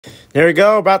Here we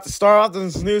go, about to start off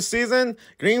this new season.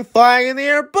 Green flag in the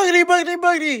air, boogity, boogity,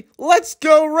 boogity. Let's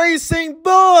go racing,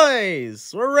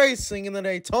 boys. We're racing in the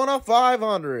Daytona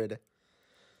 500.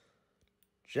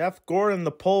 Jeff Gordon,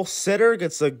 the pole sitter,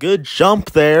 gets a good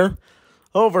jump there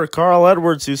over Carl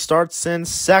Edwards, who starts in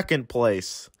second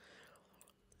place.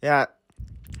 Yeah,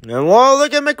 and whoa,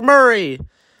 look at McMurray.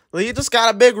 He just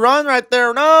got a big run right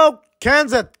there. No,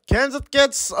 Kenseth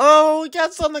gets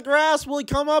on the grass. Will he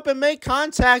come up and make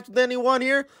contact with anyone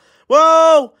here?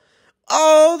 Whoa!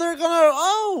 Contact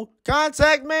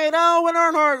made. Oh, and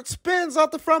Earnhardt spins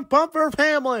off the front bumper of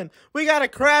Hamlin. We got a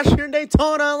crash here in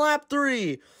Daytona on lap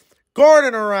 3.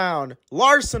 Gordon around.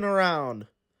 Larson around.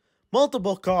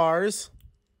 Multiple cars.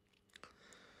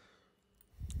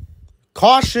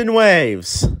 Caution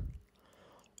waves.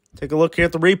 Take a look here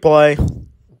at the replay.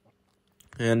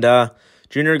 And,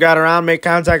 Junior got around, made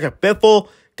contact with Biffle,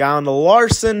 got on to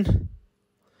Larson.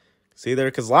 See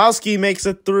there, Kozlowski makes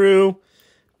it through.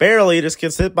 Barely, just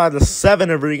gets hit by the 7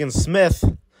 of Regan Smith.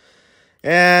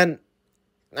 And,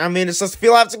 it's just a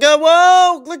few laps to go.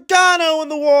 Whoa, Logano in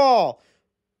the wall.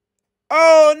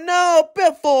 Oh, no,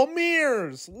 Biffle,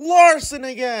 Mears, Larson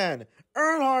again,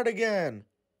 Earnhardt again.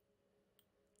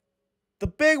 The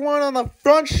big one on the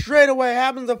front straightaway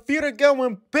happens a few to go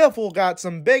when Biffle got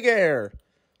some big air.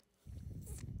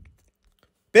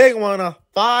 Big one of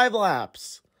 5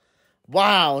 laps.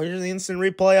 Wow, here's the instant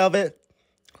replay of it.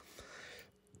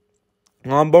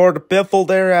 On board Biffle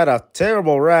there had a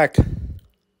terrible wreck.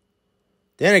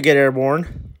 Didn't get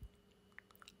airborne.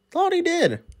 Thought he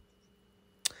did.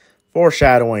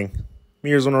 Foreshadowing.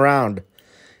 Mears went around.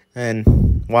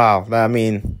 And, wow,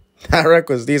 that wreck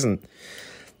was decent.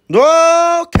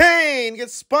 Whoa, Kane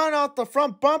gets spun off the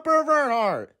front bumper of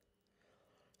Earnhardt.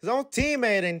 His own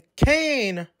teammate, and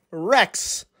Kane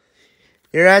wrecks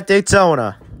here at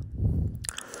Daytona.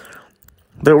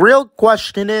 The real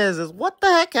question is what the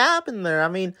heck happened there?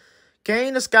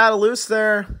 Kane just got loose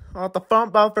there off the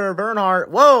front bumper of Earnhardt.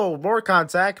 Whoa, more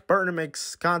contact. Burton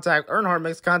makes contact. Earnhardt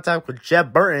makes contact with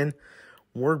Jeb Burton,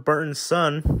 Ward Burton's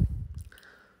son.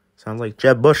 Sounds like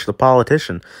Jeb Bush, the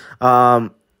politician.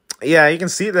 Yeah, you can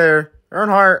see there,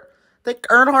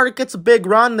 Earnhardt gets a big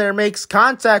run there, makes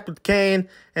contact with Kane,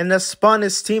 and just spun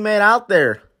his teammate out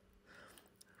there.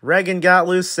 Regan got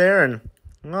loose there, and,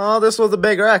 this was a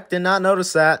big wreck. Did not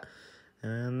notice that.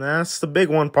 And that's the big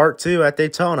one, part 2 at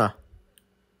Daytona.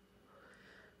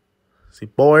 See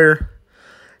Boyer.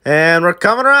 And we're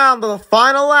coming around to the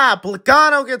final lap.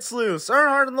 Logano gets loose.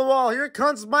 Earnhardt in the wall. Here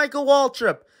comes Michael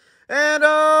Waltrip. And,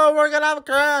 we're going to have a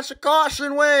crash. A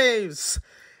caution waves.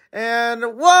 And,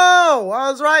 whoa,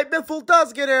 I was right. Biffle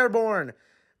does get airborne.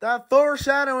 That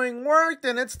foreshadowing worked,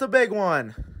 and it's the big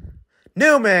one.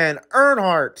 Newman,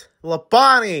 Earnhardt,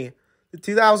 Labonte, the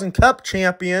 2000 Cup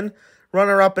champion,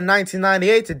 runner-up in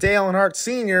 1998 to Dale Earnhardt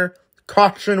Sr.,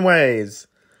 caution waves.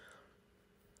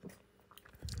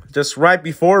 Just right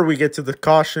before we get to the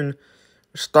caution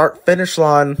start-finish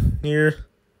line here.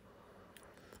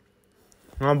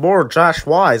 On board, Josh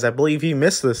Wise. I believe he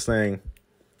missed this thing.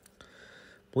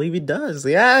 Believe he does.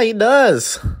 Yeah, he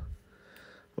does.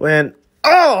 I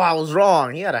was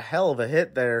wrong. He had a hell of a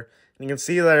hit there. And you can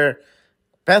see there,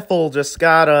 Biffle just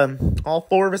got all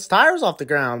 4 of his tires off the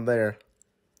ground there.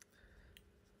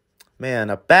 Man,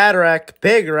 a bad wreck,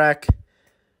 big wreck.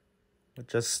 With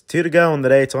just 2 to go in the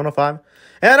Daytona 5.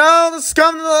 And this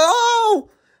comes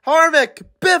Harvick,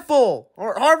 Biffle,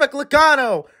 or Harvick,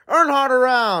 Logano, Earnhardt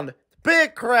around.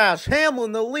 Big crash,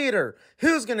 Hamlin the leader.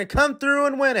 Who's going to come through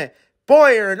and win it?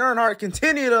 Boyer and Earnhardt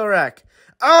continue to wreck.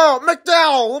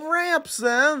 McDowell ramps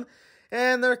them.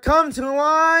 And they're come to the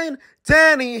line.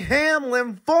 Denny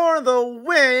Hamlin for the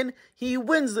win. He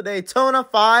wins the Daytona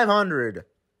 500.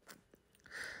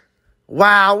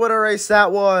 Wow, what a race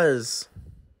that was.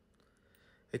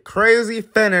 A crazy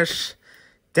finish.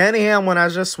 Denny Hamlin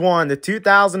has just won the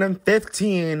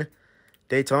 2015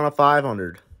 Daytona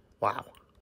 500. Wow.